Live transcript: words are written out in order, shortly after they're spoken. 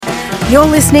You're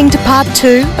listening to part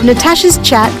 2 of Natasha's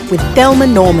chat with Thelma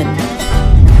Norman.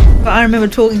 I remember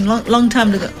talking long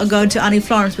time ago to Auntie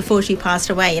Florence before she passed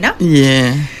away, you know?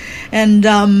 Yeah. And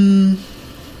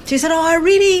she said, I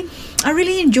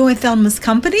really enjoy Thelma's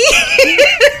company.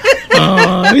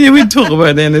 Oh, yeah, we talk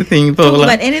about anything. Talk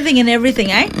about anything and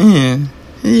everything, eh? Yeah.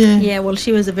 Yeah. Yeah, well,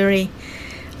 she was a very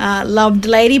loved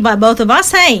lady by both of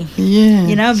us, hey? Yeah.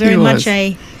 You know, very much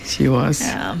a She was.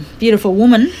 Beautiful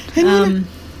woman. And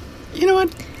you know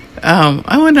what?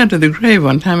 I went out to the grave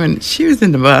one time and she was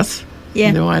in the bus. Yeah.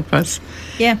 In the white bus.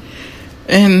 Yeah.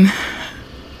 And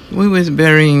we was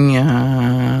burying,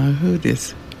 who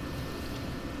this?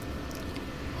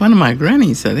 One of my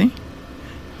grannies, I think.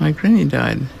 My granny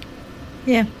died.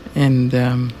 Yeah.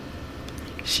 And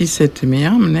she said to me,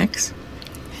 I'm next.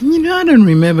 And you know, I don't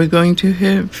remember going to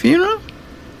her funeral.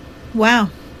 Wow.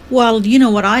 Well, you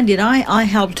know what I did? I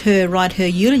helped her write her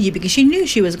eulogy because she knew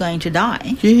she was going to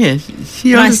die. Yeah,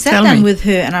 she And I always sat tell down me. with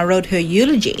her and I wrote her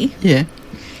eulogy. Yeah.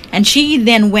 And she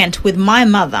then went with my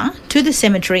mother to the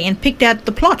cemetery and picked out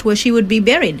the plot where she would be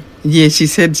buried. Yeah, she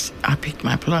said, I picked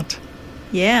my plot.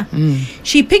 Yeah. Mm.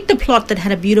 She picked a plot that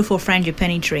had a beautiful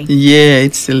frangipani tree. Yeah,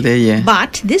 it's still there, yeah.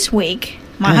 But this week,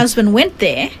 my husband went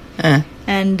there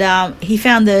and he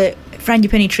found the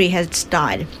frangipani tree has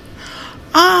died.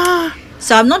 Ah.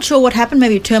 So I'm not sure what happened.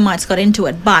 Maybe termites got into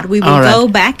it. But we will go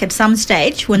back at some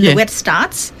stage when the wet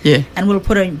starts. Yeah. And we'll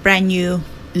put a brand new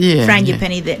Yeah.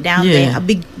 frangipani down there. A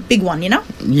big one, you know?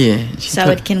 Yeah.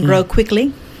 So it can grow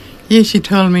quickly. Yeah, she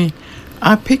told me,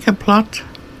 I pick a plot.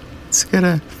 It's got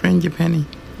a frangipani.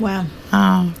 Wow.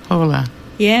 Oh, Paula.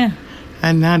 Yeah.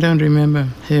 And I don't remember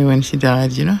her when she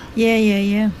died, you know?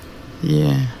 Yeah.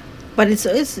 Yeah. But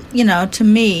it's you know, to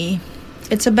me,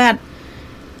 it's about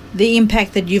the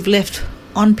impact that you've left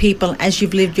on people as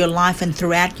you've lived your life and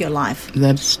throughout your life.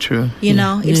 That's true. You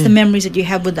know, it's the memories that you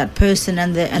have with that person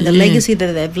and the legacy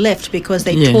that they've left because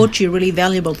they taught you really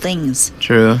valuable things.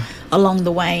 True. Along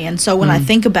the way. And so when I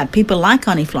think about people like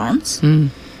Auntie Florence,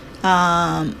 they're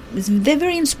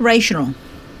very inspirational.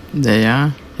 They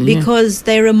are. Yeah. Because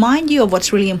they remind you of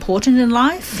what's really important in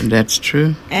life. That's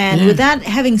true. And without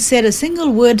having said a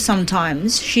single word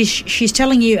sometimes, she's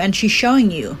telling you and she's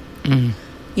showing you,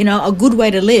 you know, a good way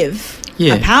to live,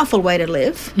 a powerful way to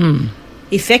live,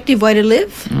 effective way to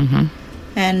live. Mm-hmm.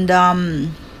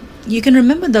 And you can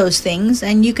remember those things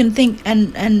and you can think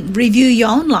and review your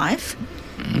own life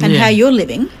and how you're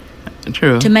living.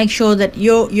 True. To make sure that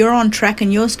you're on track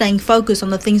and you're staying focused on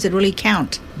the things that really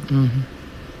count. Mm-hmm.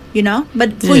 You know?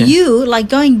 But for you, like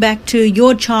going back to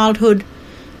your childhood,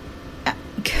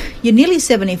 you're nearly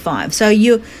 75. So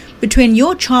you between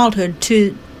your childhood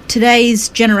to today's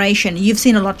generation, you've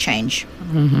seen a lot change.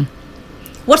 Mm-hmm.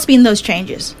 What's been those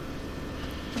changes?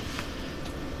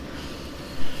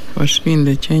 What's been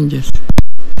the changes?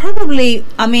 Probably,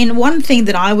 I mean, one thing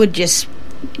that I would just,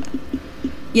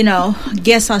 you know,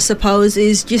 guess, I suppose,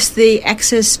 is just the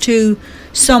access to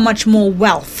so much more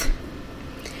wealth.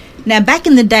 Now, back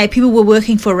in the day, people were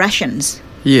working for rations.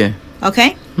 Yeah.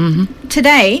 Okay? Mm-hmm.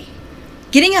 Today,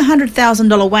 getting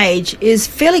 $100,000 wage is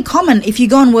fairly common if you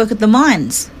go and work at the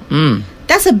mines. Mm.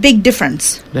 That's a big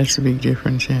difference. That's a big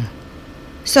difference, yeah.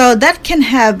 So that can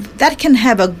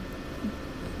have a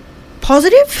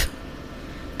positive.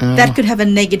 That could have a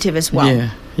negative as well. Yeah,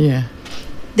 yeah.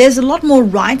 There's a lot more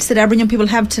rights that Aboriginal people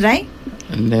have today.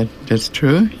 And that's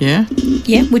true, yeah.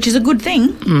 Yeah, which is a good thing.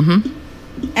 Mm-hmm.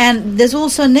 And there's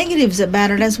also negatives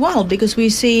about it as well because we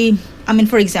see, I mean,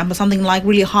 for example, something like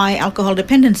really high alcohol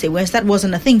dependency, whereas that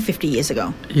wasn't a thing 50 years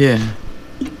ago. Yeah.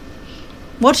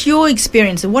 What's your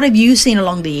experience and what have you seen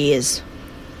along the years?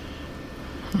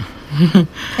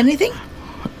 Anything?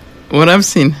 What I've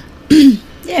seen?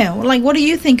 Yeah, well, like what do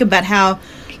you think about how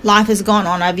life has gone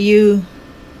on? Have you...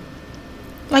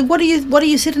 Like, what do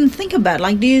you sit and think about?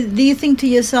 Like, do you think to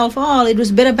yourself, oh, it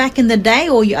was better back in the day,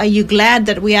 or are you glad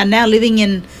that we are now living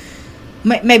in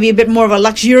maybe a bit more of a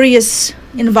luxurious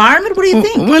environment? What do you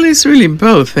think? Well, it's really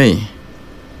both, eh?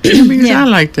 Because I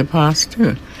like the past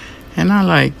too, and I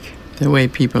like the way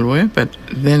people were. But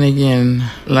then again,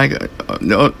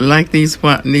 like these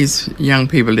young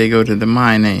people, they go to the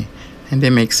mine, eh, and they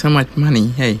make so much money,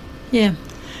 hey. Yeah.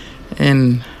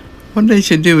 And what they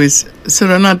should do is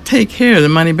sort of not take care of the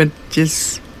money, but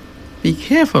just be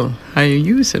careful how you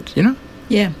use it, you know?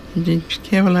 Yeah. Be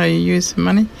careful how you use the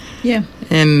money. Yeah.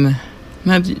 And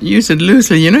not use it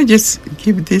loosely, you know? Just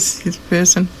give this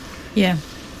person. Yeah.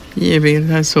 Yeah, because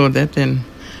I saw that then.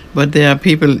 But there are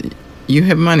people, you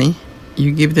have money,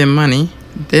 you give them money,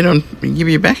 they don't give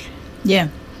you back. Yeah.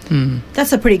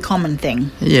 That's a pretty common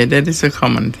thing. Yeah, that is a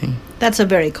common thing. That's a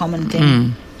very common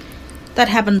thing. That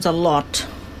happens a lot.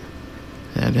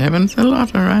 That happens a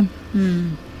lot, all right?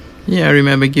 Yeah, I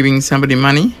remember giving somebody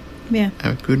money, Yeah.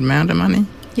 a good amount of money.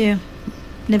 Yeah.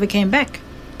 Never came back.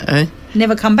 Eh?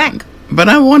 Never come back. But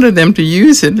I wanted them to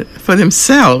use it for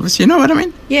themselves, you know what I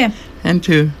mean? Yeah. And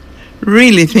to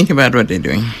really think about what they're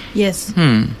doing. Yes.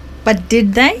 Hmm. But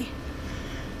did they?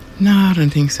 No, I don't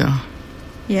think so.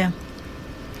 Yeah.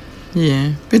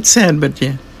 Yeah, bit sad, but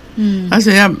yeah. Mm. I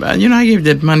say, I give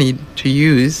that money to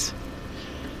use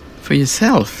for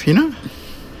yourself, you know?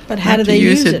 But how Not did to they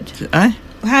use it? Eh?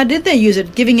 How did they use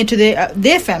it? Giving it to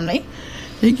their family?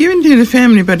 You give it to the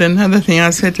family, but another thing I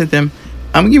said to them,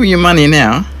 I'm giving you money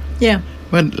now, Yeah.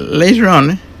 but later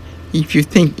on, if you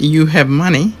think you have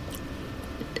money,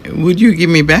 would you give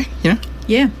me back, you know?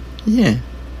 Yeah. Yeah,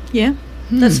 Yeah.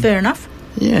 That's fair enough.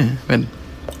 yeah, but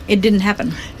It didn't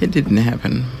happen. it didn't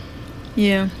happen.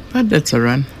 Yeah. But that's all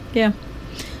right. Yeah.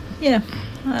 Yeah.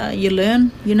 You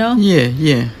learn, you know.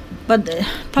 Yeah. But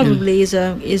probably is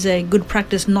a good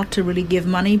practice not to really give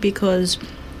money, because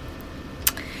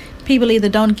people either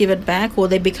don't give it back or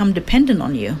they become dependent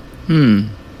on you.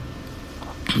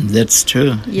 That's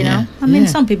true. You know, I mean, yeah.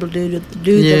 some people do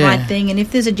the Yeah. right thing, and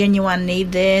if there's a genuine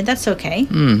need there, that's okay.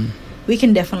 We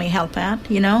can definitely help out,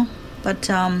 you know. But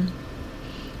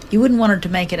you wouldn't want it to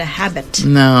make it a habit.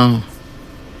 No.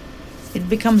 It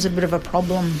becomes a bit of a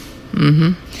problem.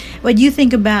 Mm-hmm. When you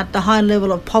think about the high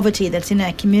level of poverty that's in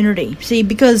our community, see,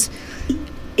 because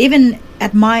even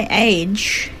at my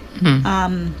age,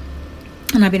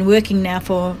 and I've been working now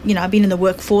for, I've been in the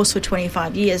workforce for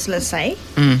 25 years, let's say.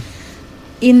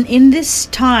 In this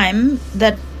time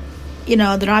that,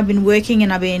 that I've been working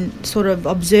and I've been sort of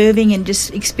observing and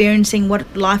just experiencing what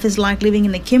life is like living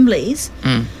in the Kimbleys,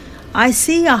 I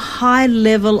see a high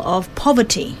level of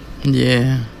poverty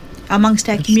Yeah, amongst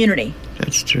our community.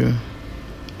 that's true.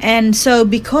 And so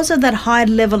because of that high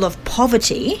level of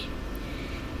poverty,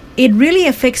 it really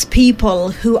affects people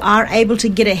who are able to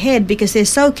get ahead because they're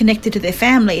so connected to their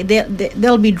family.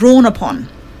 They'll be drawn upon.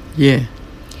 Yeah,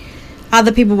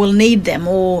 Other people will need them,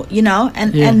 or, Yeah.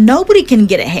 and nobody can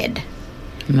get ahead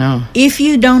no, if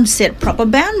you don't set proper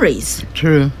boundaries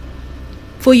true.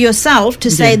 for yourself to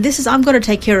say, Yeah. I've got to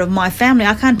take care of my family.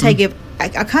 I can't take it. I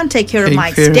can't take care of Take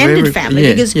my care of extended family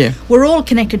yeah, because yeah. we're all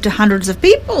connected to hundreds of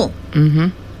people. Mm-hmm.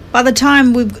 By the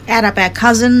time we add up our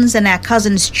cousins and our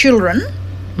cousins' children,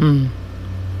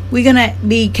 we're going to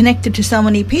be connected to so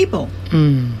many people.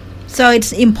 So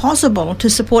it's impossible to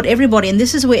support everybody. And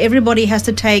this is where everybody has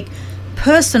to take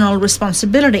personal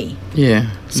responsibility. Yeah,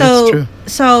 So, that's true.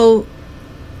 so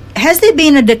has there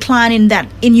been a decline in that,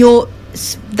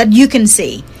 that you can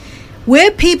see?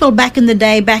 Were people back in the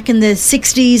day, back in the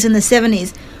 60s and the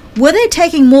 70s, were they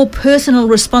taking more personal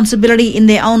responsibility in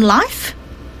their own life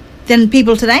than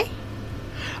people today?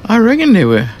 I reckon they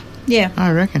were. Yeah.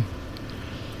 I reckon.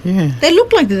 Yeah, They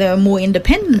looked like they were more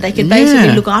independent. They could Yeah.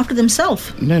 basically look after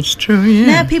themselves. that's true. Yeah.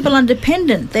 Now people are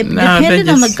dependent. They're No, they dependent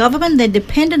on the just- government. They're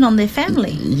dependent on their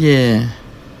family. Yeah,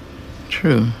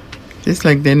 true. Just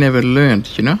like they never learned,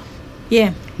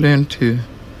 Yeah, learned to.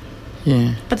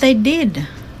 Yeah. but they did.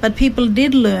 But people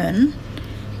did learn.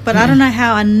 But I don't know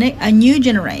how a new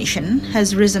generation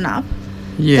has risen up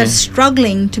Yeah. that's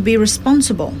struggling to be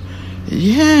responsible.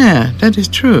 Yeah, that is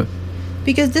true.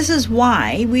 Because this is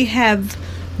why we have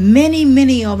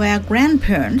many of our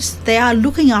grandparents, they are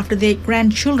looking after their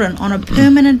grandchildren on a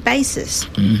permanent basis.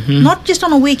 Not just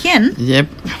on a weekend. Yep,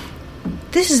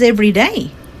 This is every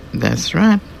day. that's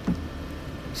right.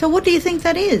 So what do you think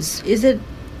that is? Is it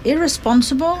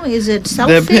irresponsible? Is it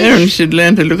selfish? The parents should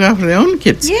learn to look after their own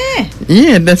kids. Yeah,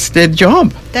 Yeah, that's their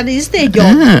job. that is their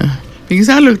job. Yeah, because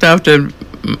I looked after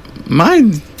my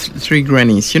three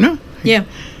grannies, Yeah,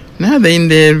 Now they're in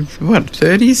their,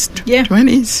 30s, Yeah.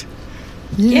 20s?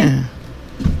 Yeah.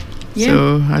 yeah,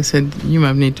 So I said, you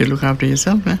might need to look after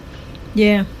yourself now,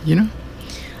 yeah. you know?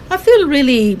 I feel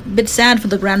really a bit sad for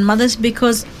the grandmothers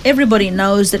because everybody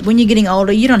knows that when you're getting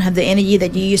older, you don't have the energy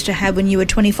that you used to have when you were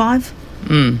 25.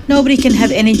 Nobody can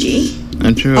have energy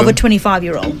And true. of a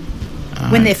 25-year-old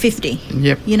when they're 50,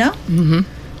 Yep.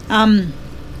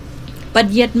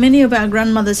 But yet many of our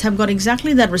grandmothers have got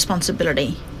exactly that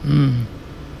responsibility.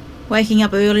 Waking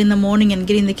up early in the morning and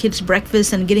getting the kids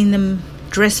breakfast and getting them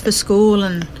dressed for school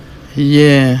and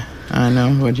Yeah, I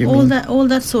know what you mean. all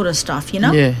that sort of stuff,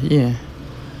 Yeah.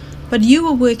 But you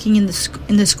were working in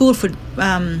the school for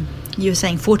you were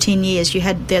saying 14 years. You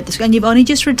had there at the school, and you've only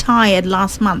just retired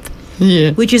last month,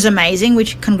 Yeah. which is amazing.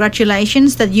 Which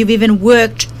congratulations that you've even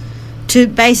worked to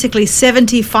basically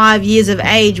 75 years of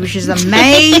age, which is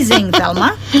amazing,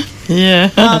 Thelma. Yeah.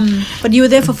 But you were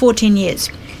there for 14 years.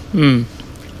 Mm.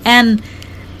 And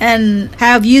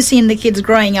how have you seen the kids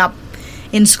growing up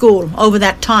in school over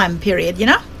that time period, you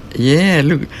know? Yeah,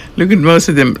 look at most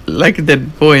of them. Like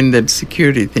that boy in that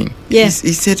security thing. Yeah.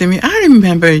 He said to me, I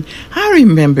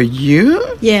remember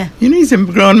you. Yeah. You know, he's a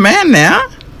grown man now.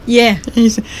 Yeah. He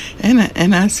said,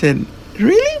 and I said,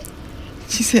 really?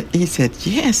 He said,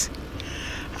 yes.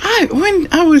 When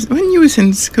you was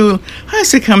in school, I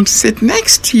used to come sit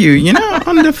next to you, you know,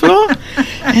 on the floor.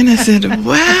 And I said,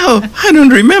 wow, I don't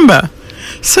remember.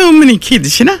 So many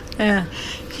kids, you know. Yeah.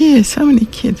 Yeah, so many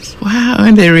kids. Wow,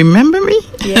 and they remember me?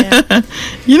 Yeah.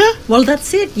 You know? Well,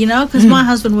 that's it, you know, because my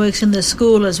husband works in the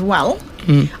school as well.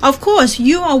 Of course,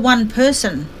 you are one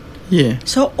person. Yeah.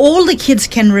 So all the kids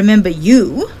can remember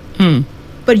you,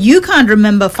 but you can't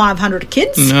remember 500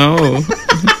 kids. No.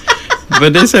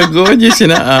 But they're so gorgeous, you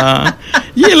know.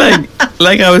 Yeah,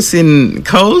 like I was in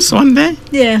Coles one day.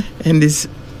 Yeah. And this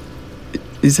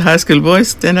high school boy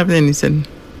stand up there and he said,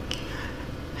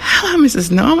 hello,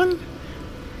 Mrs. Norman.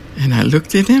 And I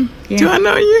looked at him. Yeah. Do I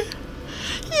know you?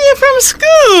 Yeah, from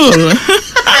school.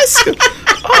 High school.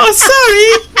 Oh,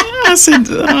 sorry.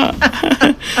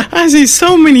 I see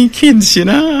so many kids, you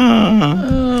know.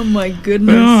 Oh, my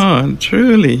goodness. Oh,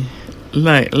 truly.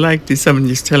 Like this, someone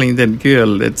just telling that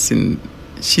girl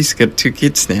she's got 2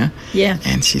 kids now. Yeah.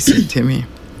 And she said to me,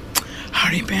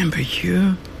 I remember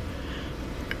you.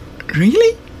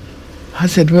 Really? I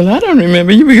said, well, I don't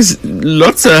remember you because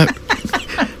lots of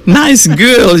nice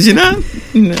girls, you know.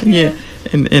 Yeah.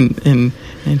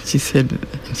 And she said,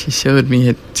 she showed me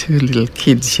her 2 little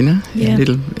kids, you know.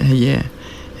 Yeah.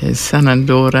 Her son and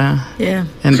daughter. Yeah.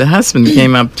 And the husband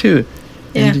came up too.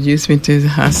 Yeah. Introduced me to the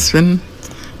husband.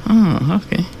 Oh,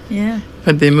 okay. Yeah.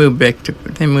 But they moved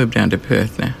down to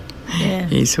Perth now. Yeah.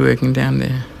 He's working down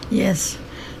there. Yes.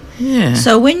 Yeah.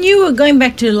 So when you were going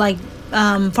back to like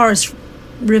Forest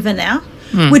River now,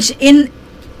 which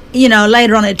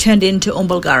later on it turned into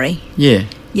Umbulgari. Yeah.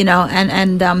 You know,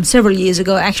 and several years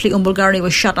ago, actually, Umbulgari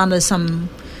was shut under some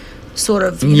sort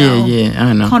of, I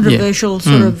know. controversial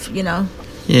sort of,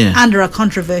 Yeah. under a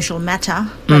controversial matter,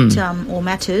 but or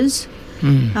matters.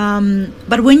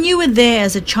 But when you were there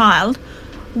as a child,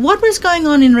 what was going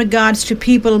on in regards to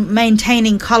people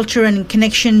maintaining culture and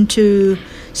connection to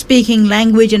speaking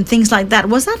language and things like that?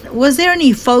 Was there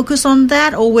any focus on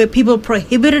that, or were people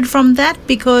prohibited from that?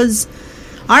 Because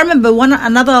I remember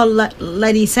another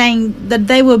lady saying that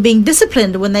they were being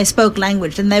disciplined when they spoke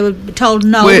language, and they were told,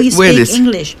 "No, we speak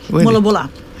English." Mulla Bulla.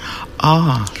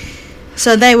 Ah.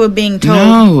 So they were being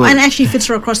told, and actually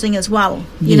Fitzroy Crossing as well.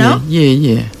 You know.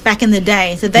 Yeah. Back in the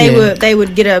day, so they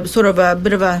would get a sort of a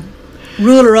bit of a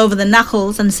ruler over the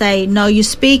knuckles and say, "No, you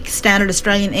speak standard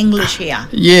Australian English here."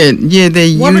 Yeah.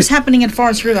 What was happening at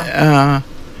Forest River?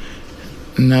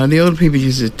 No, the old people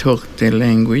used to talk their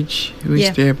language. We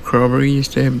used to have corroboree,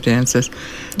 used to have dances.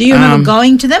 Do you remember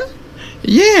going to them?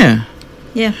 Yeah.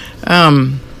 Yeah.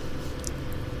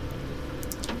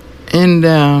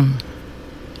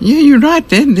 Yeah, you're right.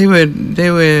 Then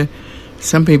there were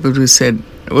some people who said,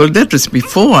 well, that was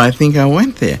before I think I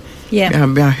went there. Yeah.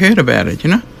 I heard about it, you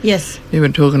know? Yes. They were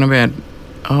talking about,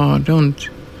 don't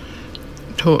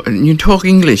talk, you talk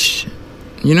English,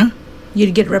 you know?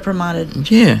 You'd get reprimanded.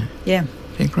 Yeah. Yeah.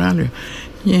 They ground you.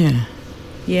 Yeah.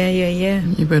 Yeah.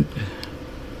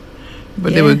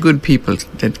 But there were good people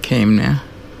that came now.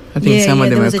 I think some of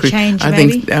them there were was a change,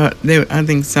 maybe? I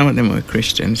think some of them were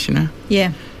Christians, you know?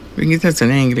 Yeah. Because that's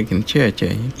an Anglican church,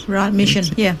 eh? Right, mission,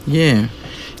 yeah. Yeah.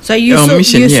 So you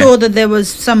saw that there was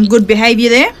some good behaviour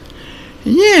there?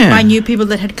 Yeah. By new people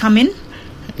that had come in?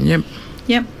 Yep.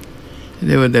 Yep.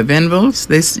 There were the Venvilles.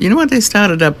 You know what? They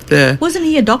started up the... Wasn't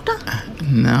he a doctor?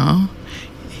 No.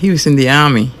 He was in the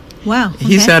army. Wow. Okay.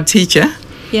 He's our teacher.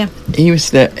 Yeah. He was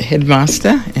the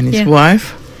headmaster and his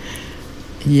wife.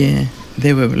 Yeah.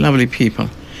 They were lovely people.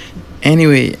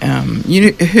 Anyway,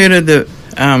 you heard of the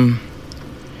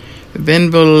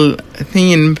Venville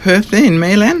thing in Perth there, in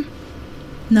Mayland?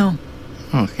 No.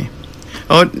 Okay.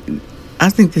 Oh, I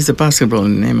think there's a basketball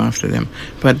named after them,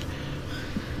 but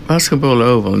basketball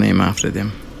oval named after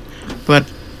them.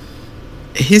 But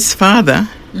his father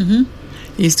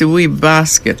used to weave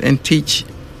basket and teach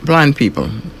blind people.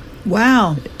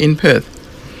 Wow. In Perth.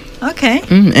 Okay.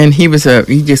 And he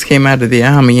just came out of the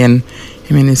army, and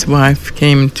him and his wife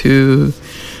came to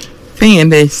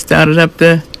and they started up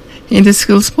the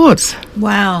inter-school sports.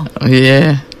 Wow.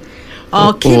 Yeah.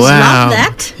 Oh, kids love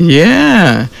that.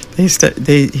 Yeah. He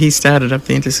started up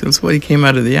the inter-school sport. He came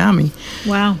out of the army.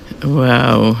 Wow.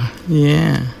 Wow.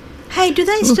 Yeah. Hey, do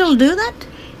they still do that?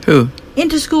 Who?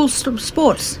 Inter-school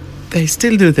sports. They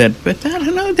still do that, but I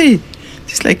don't know. They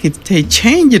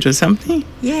change it or something.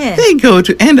 Yeah. They go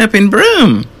to end up in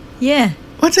Broome. Yeah.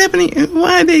 What's happening?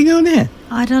 Why they go there?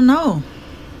 I don't know.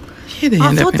 Yeah, they I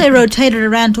end thought up they rotated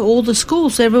around to all the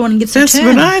schools so everyone gets That's a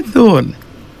turn. what I thought.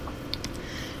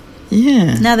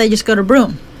 Yeah. Now they just got a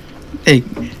broom.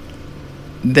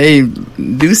 They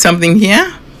do something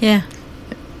here, Yeah,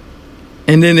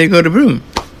 and then they go to Broome.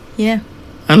 yeah,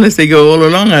 Unless they go all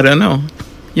along, I don't know.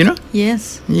 You know?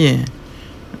 yes. Yeah.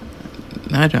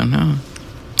 I don't know.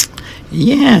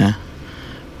 Yeah.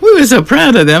 We were so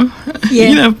proud of them. Yeah.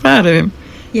 You know, proud of him.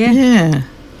 Yeah, Yeah.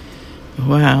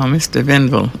 Wow, Mr.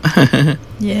 Venville.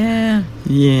 yeah.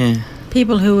 Yeah.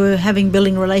 People who were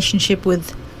building relationship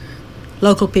with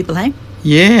local people, hey?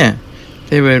 Yeah.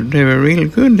 They were real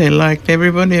good. They liked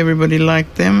everybody. Everybody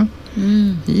liked them.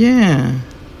 Mm. Yeah.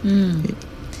 Mm.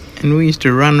 And we used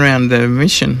to run around the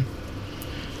mission.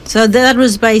 So that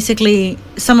was basically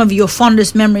some of your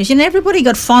fondest memories. You know, everybody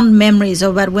got fond memories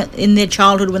about in their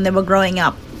childhood when they were growing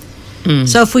up. Mm.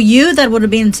 So for you, that would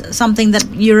have been something that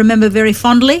you remember very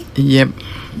fondly? Yep.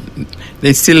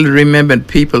 They still remembered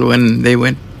people when they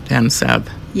went down south.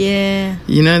 Yeah.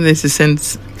 You know, they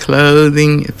sent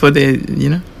clothing for their, you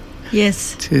know,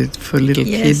 Yes. for little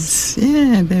Yes. kids.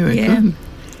 Yeah, they were Yeah. good.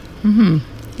 Mm-hmm.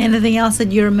 Anything else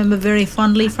that you remember very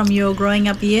fondly from your growing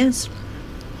up years?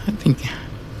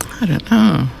 I don't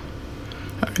know.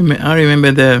 I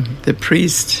remember the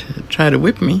priest tried to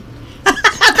whip me.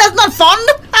 That's not fond.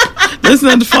 That's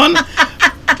not fun.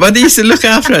 But he used to look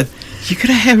after us. You could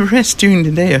have rest during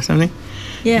the day or something.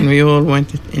 Yeah. And we all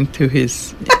went into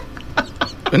his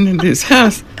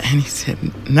house, and he said,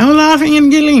 "No laughing in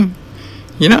Gilliam,"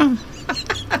 you know.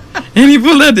 And he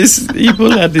pulled out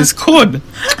this cord.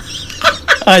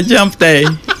 I jumped there.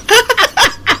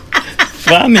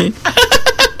 Funny.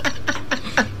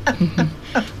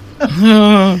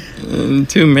 Oh,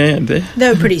 too mad. They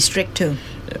were pretty strict too.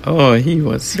 Oh, he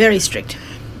was. Very strict.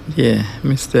 Yeah,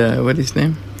 Mr. What is his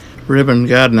name? Reverend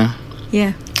Gardner.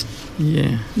 Yeah.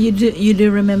 Yeah. You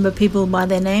do remember people by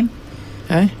their name?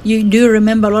 Eh? You do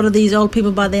remember a lot of these old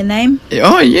people by their name?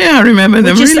 Oh, yeah, I remember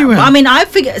them really well. I mean, I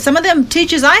figure some of them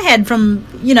teachers I had from,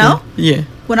 you know, Yeah.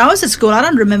 when I was at school, I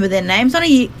don't remember their names.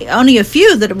 Only a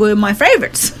few that were my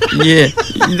favorites. Yeah,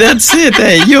 that's it.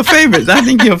 Hey, your favorites. I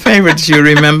think your favorites you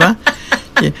remember.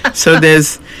 Yeah. So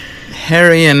there's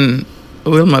Harry and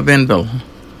Wilma Venville.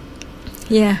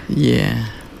 Yeah. Yeah.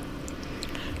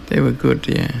 They were good,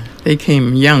 yeah. They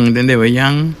came young, then they were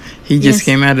young. He just Yes.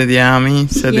 came out of the army,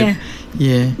 so Yeah.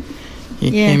 He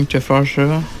Yeah. came to Forest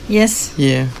River. Yes.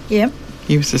 Yeah. Yep.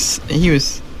 He was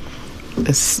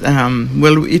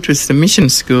well, it was the mission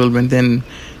school, but then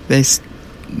they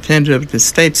turned it up to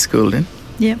state school then.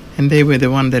 Yep. And they were the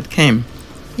one that came.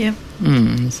 Yep.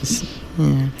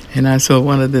 Yeah. And I saw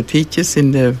one of the teachers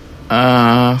in the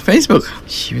Facebook.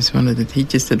 She was one of the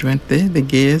teachers that went there, the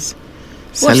Gears.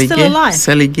 Sally still Gear. alive?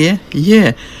 Sally Gear.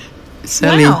 Yeah.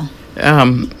 Sally. Wow.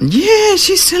 Yeah,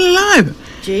 she's still alive.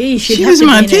 Gee, she'd She have was to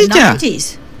my be in her teacher.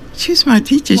 90s. She's my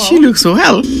teacher. She Wow. looks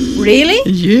well. Really?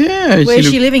 Yeah. Where's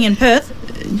she living in Perth?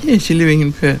 Yeah, she's living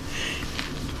in Perth.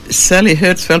 Sally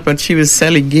Hertzfeld, but she was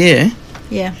Sally Gear.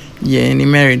 Yeah. Yeah, and he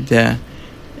married the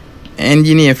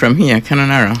engineer from here,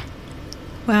 Kananara.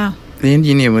 Wow. The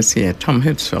engineer was here, Tom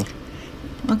Hertzfeld.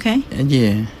 Okay.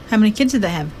 Yeah. How many kids did they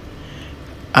have?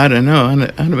 I don't know.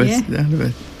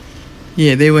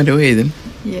 Yeah, they went away then.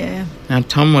 Yeah. Now,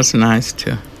 Tom was nice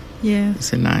too. Yeah.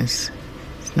 He's nice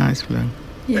fellow.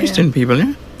 Yeah. Christian people,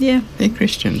 yeah? Yeah. They're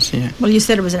Christians, yeah. Well, you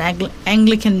said it was an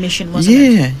Anglican mission, wasn't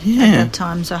it? Yeah. At that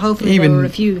time, so hopefully there were a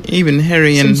few Even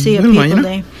Harry and sincere Wilma, people you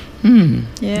know?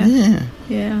 there. Yeah. Yeah.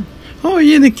 Yeah. Oh,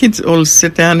 yeah, the kids all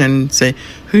sit down and say,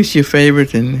 who's your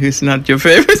favorite and who's not your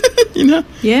favorite, you know?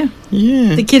 Yeah.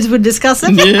 Yeah. The kids would discuss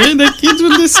it. Yeah, the kids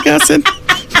will discuss it.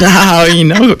 Oh, you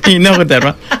know that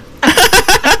one.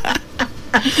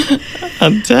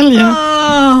 I'll tell you.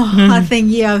 Oh, I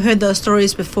think, I've heard those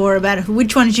stories before about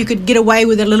which ones you could get away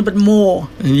with a little bit more,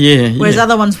 Yeah. whereas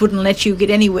other ones wouldn't let you get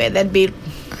anywhere. That'd be,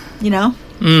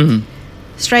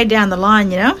 straight down the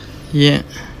line, Yeah.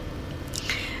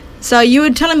 So you were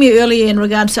telling me earlier in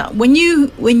regards to when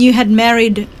you had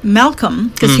married Malcolm,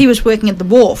 because he was working at the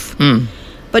wharf,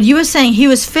 but you were saying he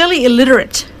was fairly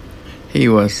illiterate. He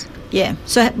was. Yeah.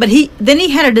 So, but he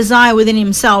had a desire within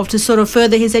himself to sort of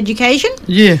further his education,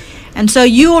 Yeah. and so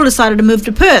you all decided to move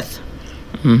to Perth.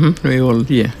 We all,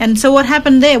 yeah. And so what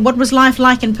happened there? What was life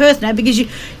like in Perth now? Because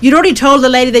you'd already told the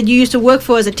lady that you used to work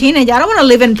for as a teenager, I don't want to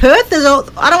live in Perth.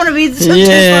 I don't want to be so too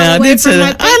Yeah, far I away did from say my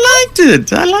that.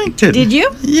 people. I liked it. Did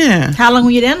you? Yeah. How long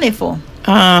were you down there for?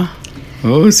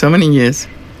 So many years.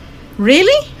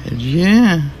 Really?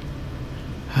 Yeah.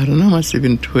 I don't know, must have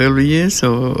been 12 years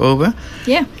or over.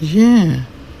 Yeah. Yeah.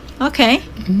 Okay.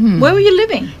 Where were you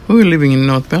living? We were living in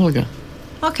North Belga.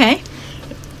 Okay.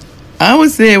 I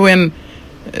was there when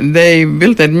they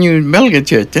built that new Belga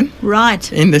church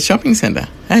Right. in the shopping center.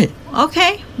 Hey.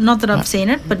 Okay. Not that I've seen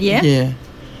it, but yeah. Yeah.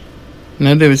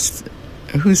 No, there was...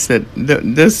 Who's that?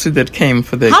 Those two that came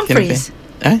for the... Humphreys.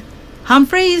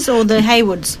 Humphreys or the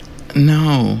Haywoods?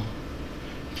 No.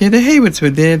 Yeah, the Haywoods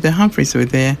were there. The Humphreys were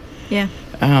there. Yeah.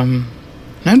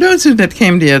 Now, those two that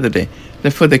came the other day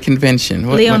for the convention.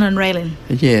 Leon and Raylene.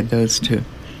 Yeah, those two.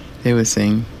 They were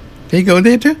saying... They go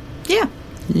there too? Yeah.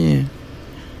 Yeah.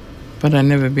 But I've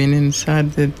never been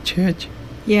inside the church.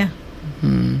 Yeah.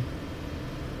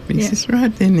 It's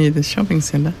right there near the shopping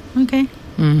center. Okay.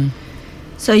 Mm.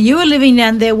 So you were living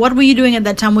down there. What were you doing at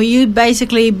that time? Were you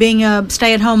basically being a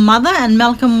stay-at-home mother and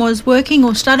Malcolm was working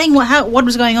or studying? What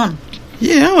was going on?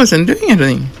 Yeah, I wasn't doing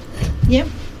anything. Yep.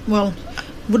 Well,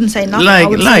 wouldn't say nothing. I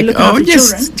would say looking after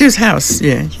children. Just house.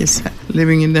 Yeah, just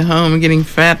living in the home, getting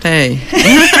fat. Hey,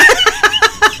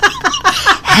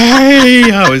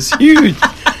 hey, I was huge.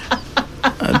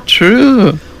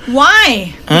 True.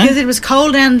 Why? Huh? Because it was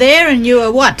cold down there, and you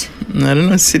were what? I don't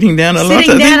know, sitting down a lot.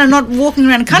 Sitting down and not walking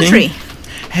around the country. Yeah.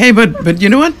 Hey, but you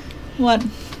know what? What?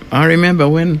 I remember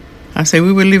when I say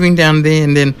we were living down there,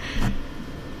 and then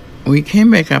we came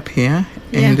back up here,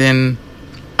 and then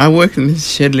I worked in Mrs.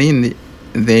 Shedley in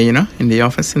the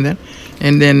office and that,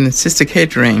 and then Sister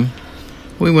Kate rang.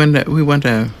 We went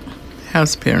to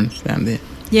house parents down there.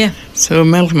 Yeah. So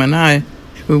Malcolm and I,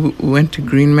 we went to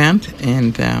Greenmount,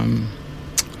 and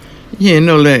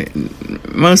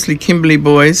mostly Kimberley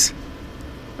boys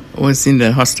was in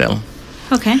the hostel.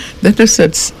 Okay. That was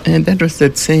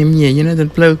that same year.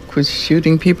 That bloke was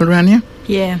shooting people around here.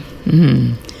 Yeah.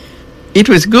 Mm. It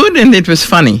was good and it was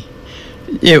funny.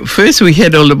 Yeah. First we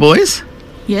had all the boys.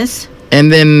 Yes.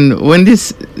 And then when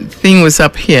this thing was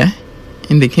up here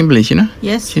in the Kimberleys,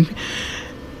 Yes.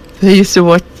 They used to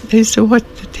watch the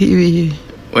TV.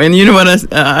 When you know what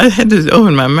I had to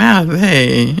open my mouth.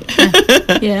 Hey.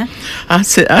 Yeah. I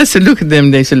said, look at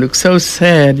them. They said, look so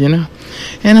sad, And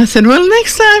I said, well,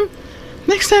 next time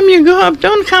you go up,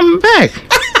 don't come back.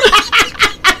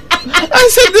 I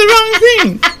said the wrong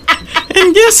thing.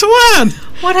 And guess what?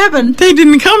 What happened? They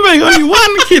didn't come back. Only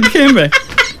one kid came back.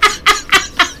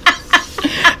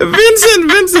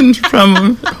 Vincent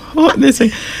from, they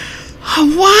say, oh,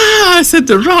 wow. I said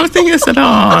the wrong thing. I said,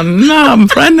 oh, no, I'm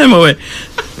frightened them away.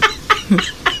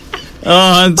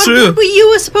 Oh, true. But you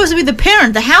were supposed to be the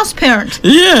parent, the house parent.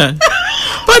 Yeah.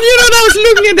 But I was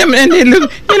looking at them and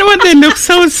they look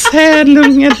so sad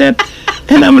looking at that.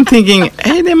 And I'm thinking,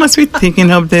 hey, they must be thinking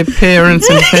of their parents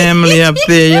and family up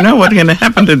there. What's going to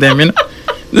happen to them, So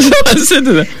I said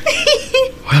to them,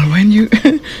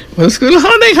 well, school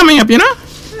holiday coming up,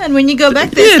 And when you go back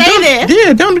there, stay there.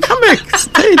 Yeah, don't come back.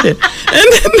 Stay there.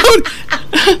 And then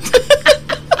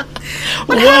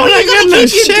But how were you going to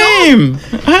keep your job?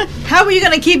 Huh? How were you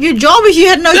going to keep your job if you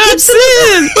had no kids? That's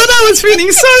it. But I was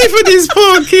feeling sorry for these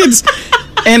poor kids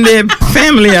and their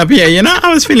family up here.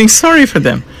 I was feeling sorry for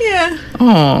them. Yeah.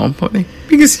 Oh,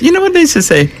 because you know what they used to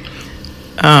say?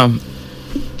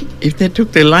 If they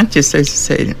took their lunches, they used to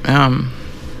say,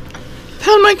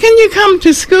 Thelma, can you come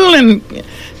to school and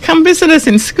come visit us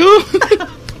in school?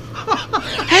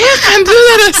 Hey, I can't do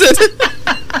that, I said.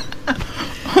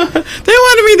 They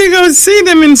wanted me to go see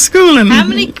them in school. And how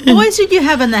many boys did you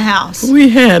have in the house? We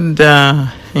had,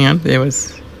 hang on, there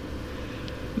was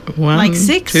 1, like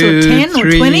 6 2, or 10 3,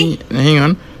 or 20? Hang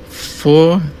on,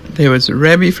 4. There was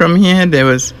Rabbi from here. There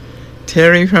was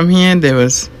Terry from here. There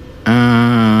was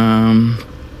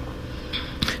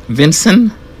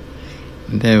Vincent.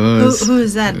 There was... Who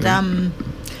is that?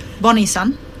 Bonnie's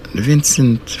son?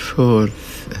 Vincent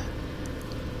Forth.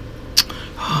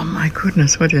 Oh, my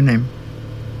goodness, what's your name?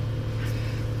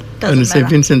 Doesn't matter. Say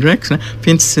Vincent Rex. No?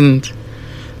 Vincent.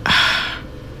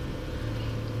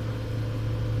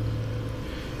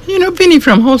 Vinny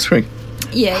from Holswick.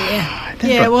 Yeah.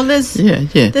 Yeah, well, there's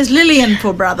Lillian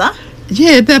for brother.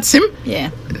 Yeah, that's him.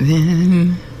 Yeah.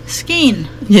 Then, Skeen.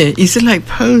 Yeah, he's like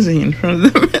posing in front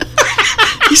of the mirror.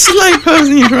 He's like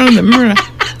posing in front of the mirror.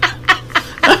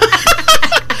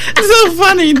 It's so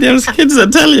funny, those kids, I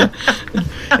tell you.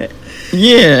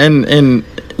 Yeah, and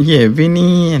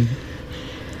Vinny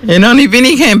and only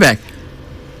Vinny came back.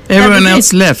 Everyone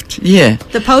else left. Yeah.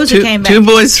 The poser came back. 2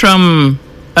 boys from,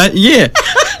 2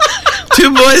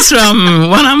 boys from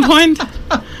One Arm Point,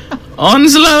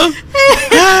 Onslow.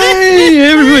 Hey,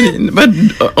 everybody. But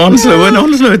Onslow, what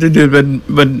Onslow to do?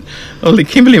 But all the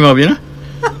Kimberley mob,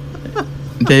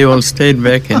 they all stayed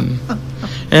back and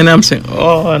I'm saying,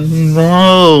 oh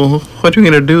no, what are we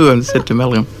gonna do? I said to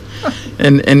Malcolm,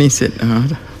 and he said,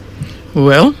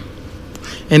 well.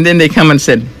 And then they come and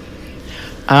said,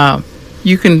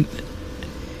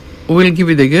 we'll give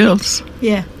you the girls.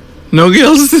 Yeah. No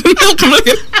girls.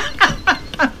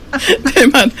 They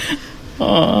might,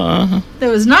 There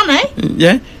was none, eh?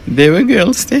 yeah, there were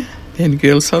girls there. They had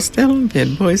girls' hostel, they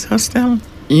had boys' hostel.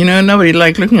 You know, nobody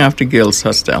liked looking after girls'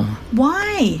 hostel.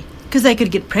 Why? Because they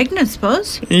could get pregnant,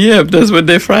 suppose. Yeah, that's what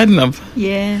they're frightened of.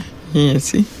 Yeah. Yeah,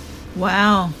 see?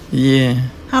 Wow. Yeah.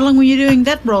 How long were you doing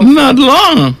that role? Not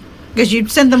long. Because you'd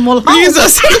send them all home.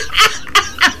 Jesus.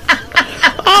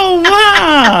 Oh,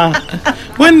 wow.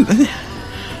 When...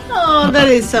 Oh, that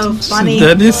is so funny.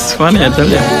 That is funny, I tell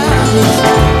you.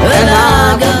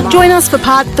 Join us for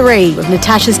part 3 of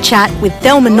Natasha's chat with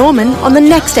Thelma Norman on the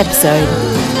next episode.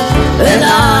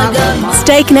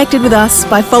 Stay connected with us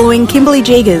by following Kimberly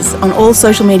Jeegers on all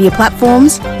social media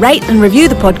platforms, rate and review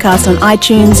the podcast on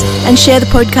iTunes, and share the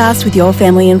podcast with your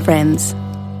family and friends.